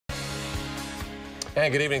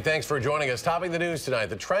And good evening. Thanks for joining us. Topping the news tonight,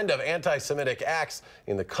 the trend of anti-Semitic acts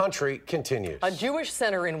in the country continues. A Jewish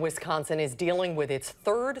center in Wisconsin is dealing with its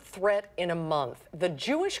third threat in a month. The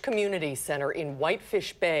Jewish Community Center in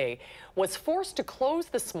Whitefish Bay was forced to close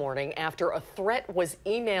this morning after a threat was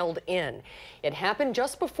emailed in. It happened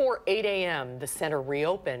just before 8 a.m. The center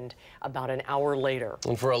reopened about an hour later.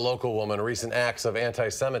 And for a local woman, recent acts of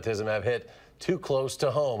anti-Semitism have hit too close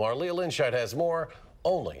to home. Our Leah Linscheid has more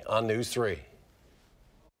only on News 3.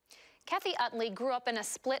 Kathy Utley grew up in a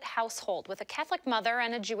split household with a Catholic mother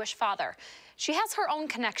and a Jewish father. She has her own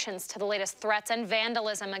connections to the latest threats and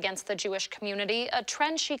vandalism against the Jewish community, a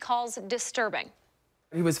trend she calls disturbing.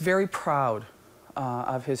 He was very proud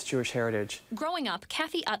of his Jewish heritage. Growing up,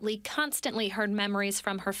 Kathy Utley constantly heard memories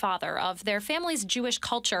from her father of their family's Jewish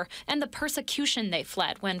culture and the persecution they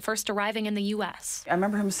fled when first arriving in the U.S. I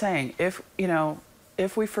remember him saying,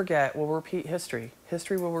 if we forget, we'll repeat history.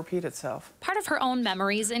 History will repeat itself. Part of her own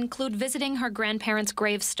memories include visiting her grandparents'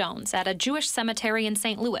 gravestones at a Jewish cemetery in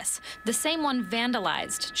St. Louis, the same one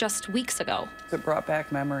vandalized just weeks ago. It brought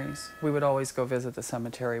back memories. We would always go visit the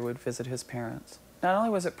cemetery. We would visit his parents. Not only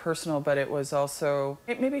was it personal, but it was also,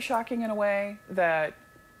 it may be shocking in a way that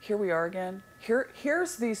here we are again.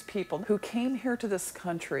 Here's these people who came here to this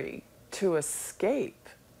country to escape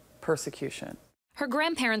persecution. Her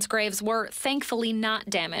grandparents' graves were thankfully not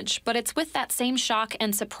damaged, but it's with that same shock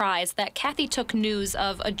and surprise that Kathy took news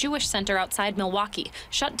of a Jewish center outside Milwaukee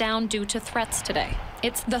shut down due to threats today.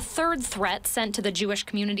 It's the third threat sent to the Jewish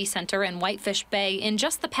Community Center in Whitefish Bay in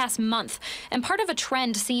just the past month, and part of a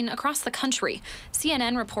trend seen across the country.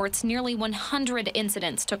 CNN reports nearly 100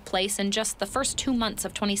 incidents took place in just the first 2 months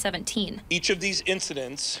of 2017. Each of these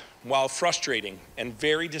incidents, while frustrating and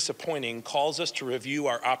very disappointing, calls us to review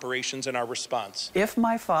our operations and our response. If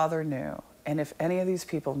my father knew, and if any of these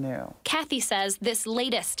people knew. Kathy says this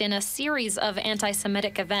latest in a series of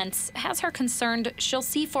anti-Semitic events has her concerned she'll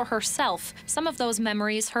see for herself some of those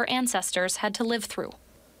memories her ancestors had to live through.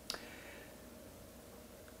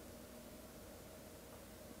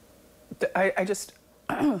 I just,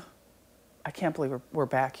 I can't believe we're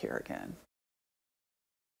back here again.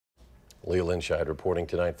 Leah Linscheid reporting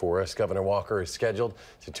tonight for us. Governor Walker is scheduled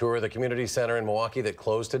to tour the community center in Milwaukee that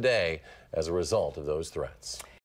closed today as a result of those threats.